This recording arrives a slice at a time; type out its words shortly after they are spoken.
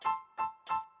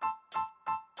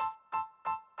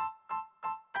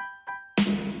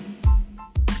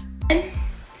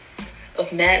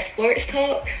of Mad Sports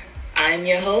Talk. I'm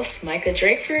your host, Micah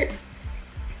Drakeford.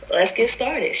 Let's get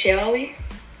started, shall we?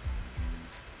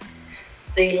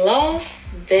 The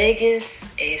Las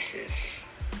Vegas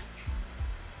Aces.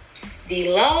 The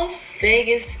Las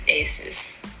Vegas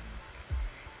Aces.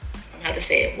 I'm going to have to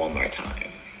say it one more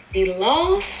time. The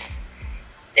Las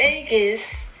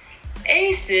Vegas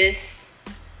Aces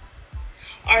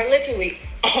are literally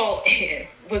all in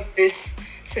with this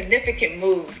significant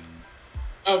moves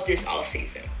of this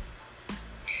offseason.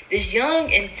 This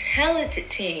young and talented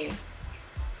team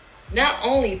not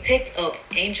only picked up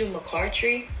Angel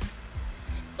McCoughtry,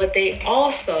 but they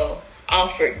also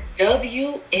offered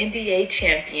WNBA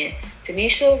champion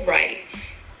Tanisha Wright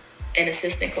an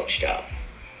assistant coach job.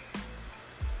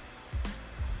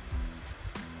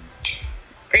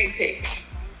 Great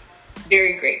picks.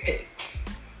 Very great picks.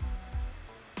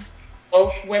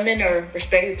 Both women are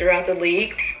respected throughout the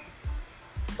league.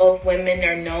 Both women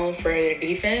are known for their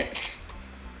defense.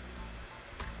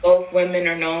 Both women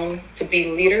are known to be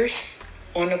leaders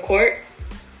on the court.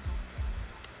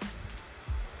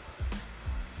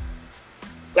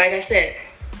 Like I said,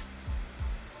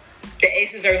 the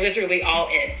Aces are literally all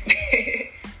in.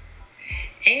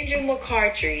 Angel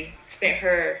McCoughtry spent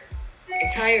her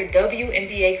entire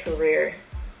WNBA career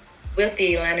with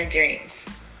the Atlanta Dreams.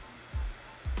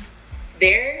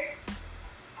 There,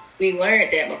 we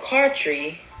learned that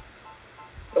McCoughtry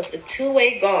was a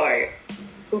two-way guard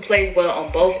who plays well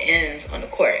on both ends on the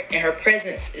court, and her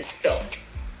presence is felt.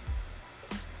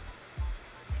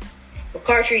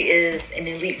 McCoughtry is an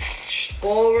elite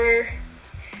scorer.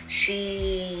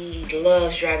 She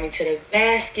loves driving to the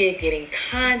basket, getting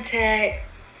contact.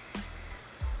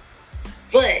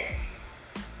 But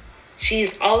she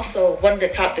is also one of the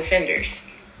top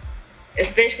defenders,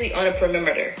 especially on the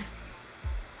perimeter.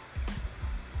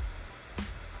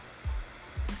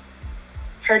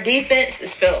 Her defense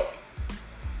is felt.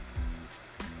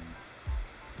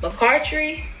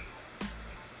 McCoughtry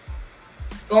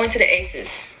going to the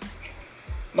Aces.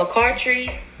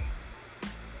 McCoughtry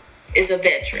is a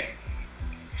veteran.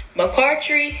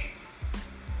 McCoughtry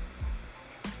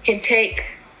can take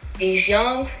these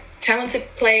young, talented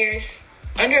players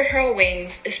under her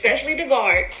wings, especially the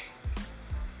guards,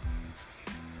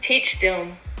 teach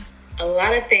them a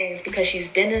lot of things because she's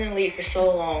been in the league for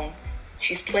so long.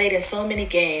 She's played in so many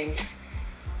games.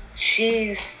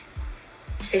 She's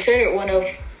considered one of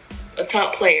a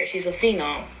top player. She's a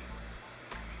phenom.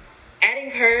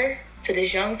 Adding her to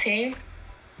this young team,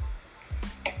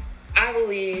 I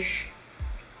believe,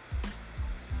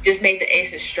 just made the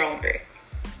Aces stronger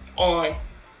on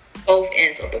both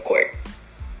ends of the court.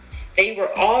 They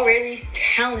were already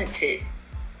talented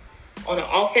on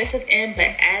the offensive end, but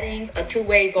adding a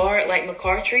two-way guard like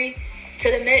McCoughtry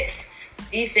to the mix,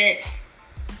 defense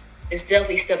is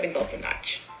definitely stepping up a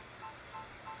notch.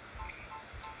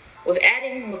 With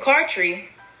adding McCoughtry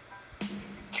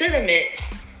to the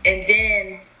mix and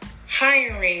then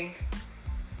hiring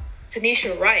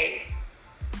Tanisha Wright,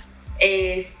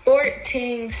 a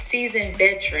 14-season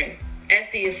veteran, as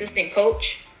the assistant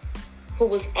coach, who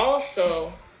was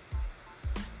also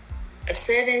a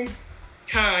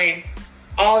 7-time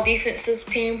all-defensive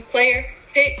team player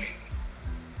pick.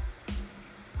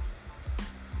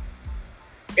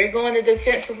 They're going the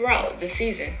defensive route this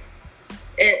season.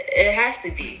 It has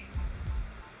to be.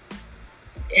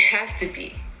 It has to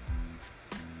be.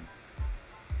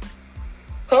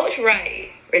 Coach Wright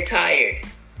retired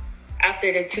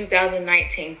after the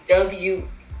 2019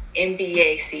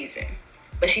 WNBA season,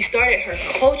 but she started her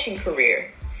coaching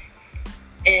career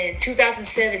in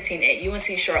 2017 at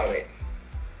UNC Charlotte.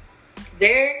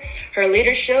 There, her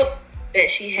leadership that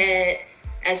she had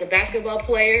as a basketball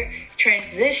player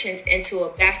transitioned into a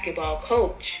basketball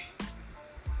coach,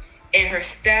 and her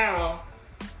style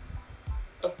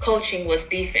of coaching was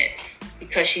defense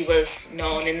because she was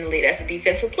known in the league as a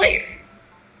defensive player.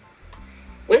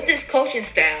 With this coaching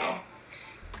style,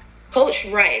 Coach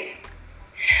Wright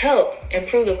helped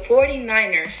improve the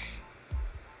 49ers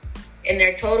in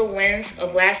their total wins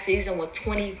of last season with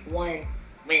 21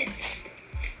 wins.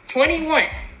 21.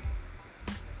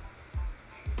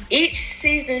 Each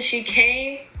season she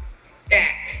came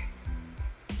back,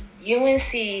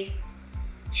 UNC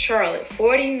Charlotte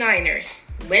 49ers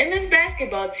women's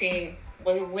basketball team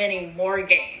was winning more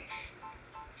games.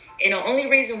 And the only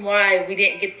reason why we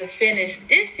didn't get to finish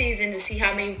this season to see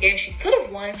how many games she could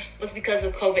have won was because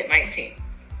of COVID-19.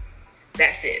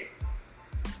 That's it.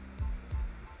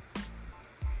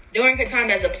 During her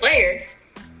time as a player,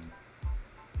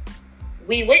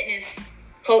 we witnessed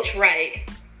Coach Wright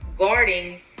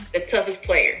guarding the toughest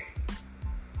player.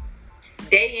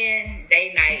 Day in,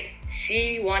 day night,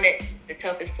 She wanted the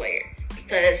toughest player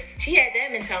because she had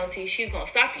that mentality. She's going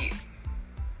to stop you.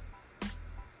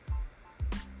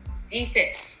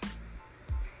 Defense.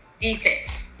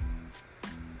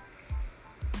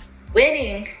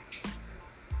 Winning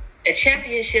a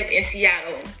championship in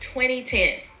Seattle in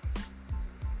 2010.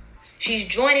 She's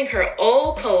joining her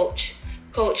old coach,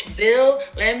 Coach Bill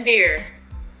Laimbeer,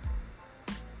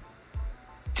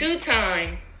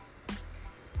 two-time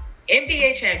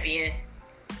NBA champion,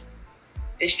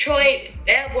 Detroit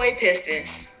Bad Boy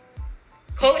Pistons,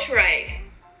 Coach Wright,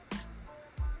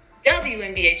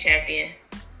 WNBA champion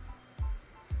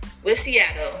with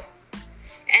Seattle.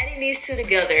 Adding these two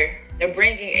together, they're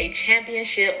bringing a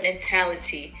championship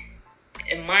mentality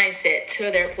and mindset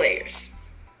to their players.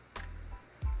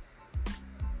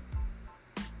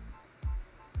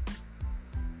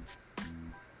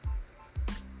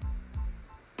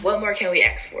 What more can we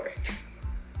ask for?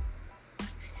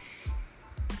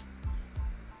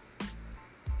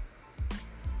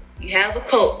 You have a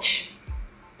coach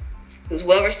who's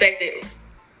well respected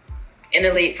in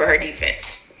the league for her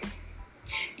defense.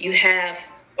 You have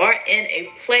brought in a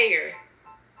player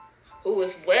who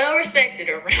was well respected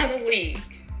around the league,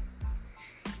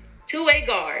 two-way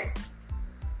guard,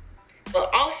 but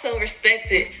also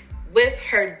respected with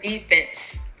her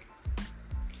defense.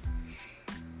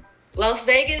 Las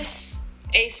Vegas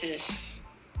Aces,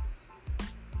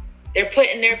 they're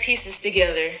putting their pieces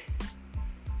together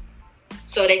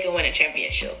so they can win a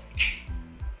championship.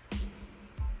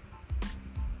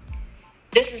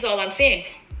 This is all I'm seeing.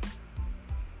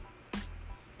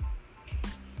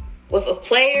 With a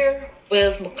player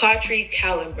with McCautry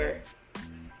caliber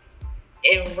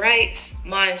and Wright's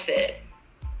mindset,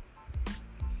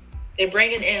 they're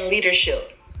bringing in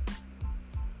leadership.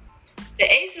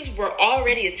 The Aces were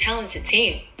already a talented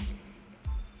team.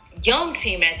 Young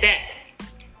team at that.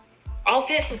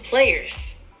 Offensive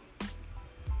players.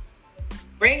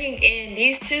 Bringing in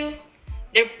these two,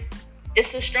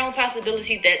 it's a strong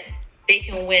possibility that they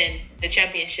can win the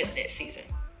championship next season.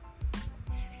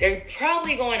 They're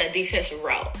probably going a defensive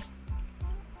route.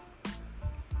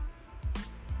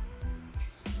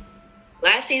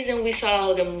 Last season, we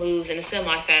saw them lose in the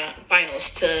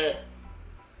semifinals to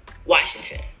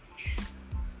Washington.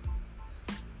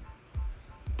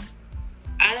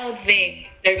 I don't think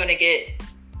they're going to get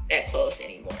that close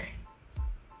anymore.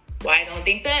 Why I don't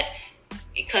think that?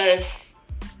 Because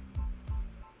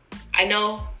I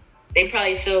know they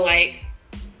probably feel like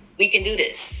we can do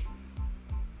this.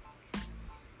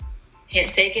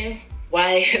 Hence taken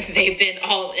why they've been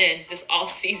all in this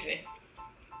off season.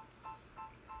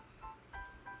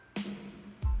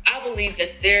 I believe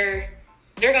that they're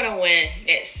going to win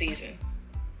next season.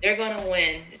 They're going to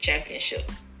win the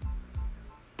championship.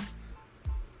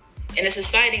 And it's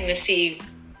exciting to see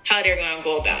how they're going to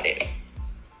go about it.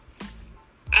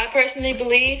 I personally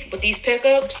believe with these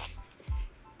pickups,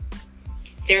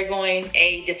 they're going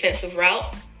a defensive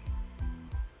route.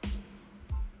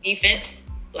 Defense,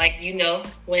 like you know,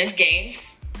 wins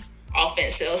games.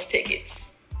 Offense sells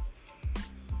tickets.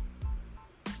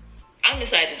 I'm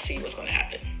excited to see what's going to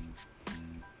happen.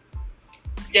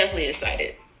 Definitely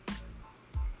excited.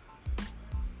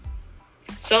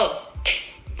 So,